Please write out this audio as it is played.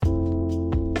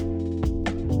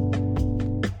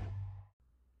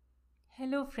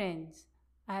Hello, friends.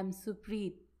 I am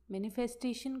Supreet,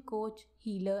 manifestation coach,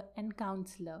 healer, and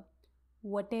counselor.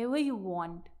 Whatever you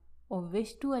want or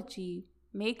wish to achieve,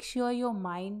 make sure your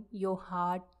mind, your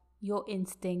heart, your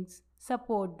instincts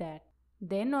support that.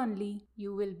 Then only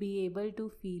you will be able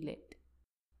to feel it.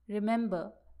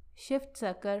 Remember, shifts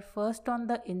occur first on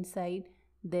the inside,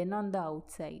 then on the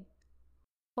outside.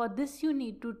 For this, you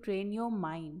need to train your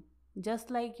mind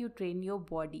just like you train your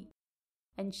body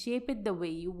and shape it the way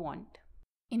you want.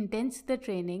 Intense the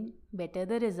training, better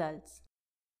the results.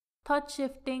 Thought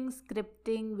shifting,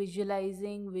 scripting,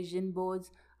 visualizing, vision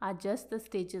boards are just the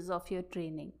stages of your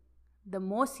training. The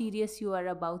more serious you are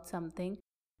about something,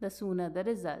 the sooner the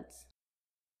results.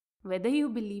 Whether you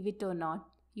believe it or not,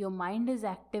 your mind is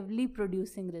actively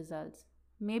producing results,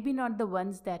 maybe not the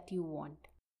ones that you want.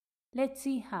 Let's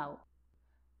see how.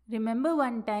 Remember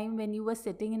one time when you were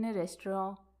sitting in a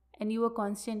restaurant and you were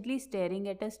constantly staring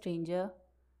at a stranger?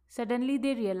 Suddenly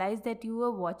they realized that you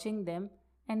were watching them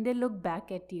and they looked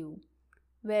back at you.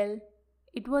 Well,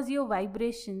 it was your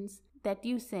vibrations that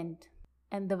you sent,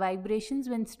 and the vibrations,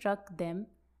 when struck them,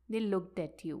 they looked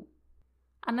at you.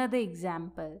 Another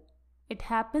example. It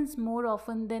happens more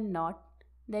often than not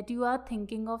that you are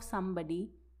thinking of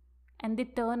somebody and they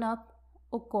turn up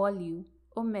or call you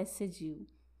or message you.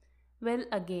 Well,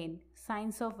 again,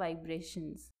 signs of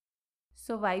vibrations.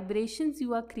 So, vibrations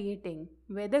you are creating,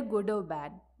 whether good or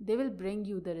bad, they will bring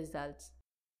you the results.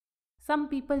 Some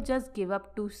people just give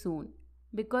up too soon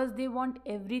because they want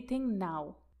everything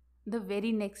now, the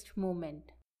very next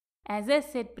moment. As I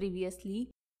said previously,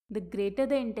 the greater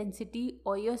the intensity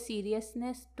or your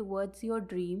seriousness towards your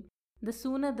dream, the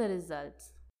sooner the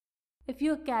results. If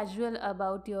you're casual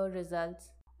about your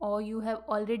results or you have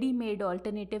already made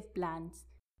alternative plans,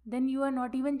 then you are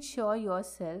not even sure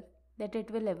yourself that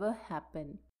it will ever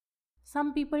happen.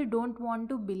 Some people don't want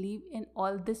to believe in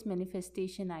all this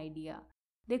manifestation idea.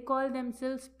 They call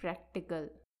themselves practical.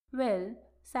 Well,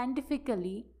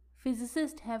 scientifically,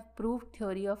 physicists have proved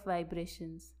theory of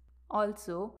vibrations.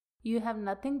 Also, you have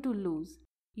nothing to lose.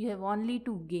 You have only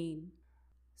to gain.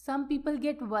 Some people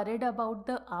get worried about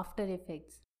the after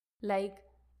effects. Like,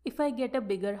 if I get a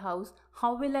bigger house,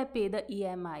 how will I pay the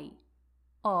EMI?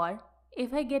 Or,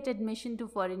 if I get admission to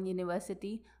foreign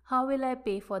university, how will I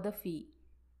pay for the fee?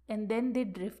 And then they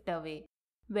drift away.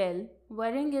 Well,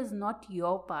 worrying is not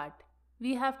your part.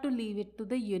 We have to leave it to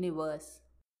the universe.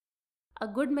 A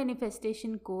good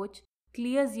manifestation coach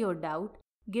clears your doubt,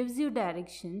 gives you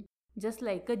direction, just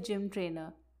like a gym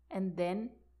trainer, and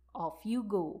then off you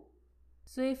go.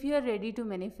 So, if you are ready to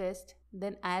manifest,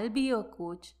 then I'll be your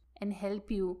coach and help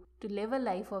you to live a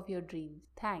life of your dreams.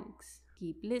 Thanks.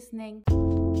 Keep listening.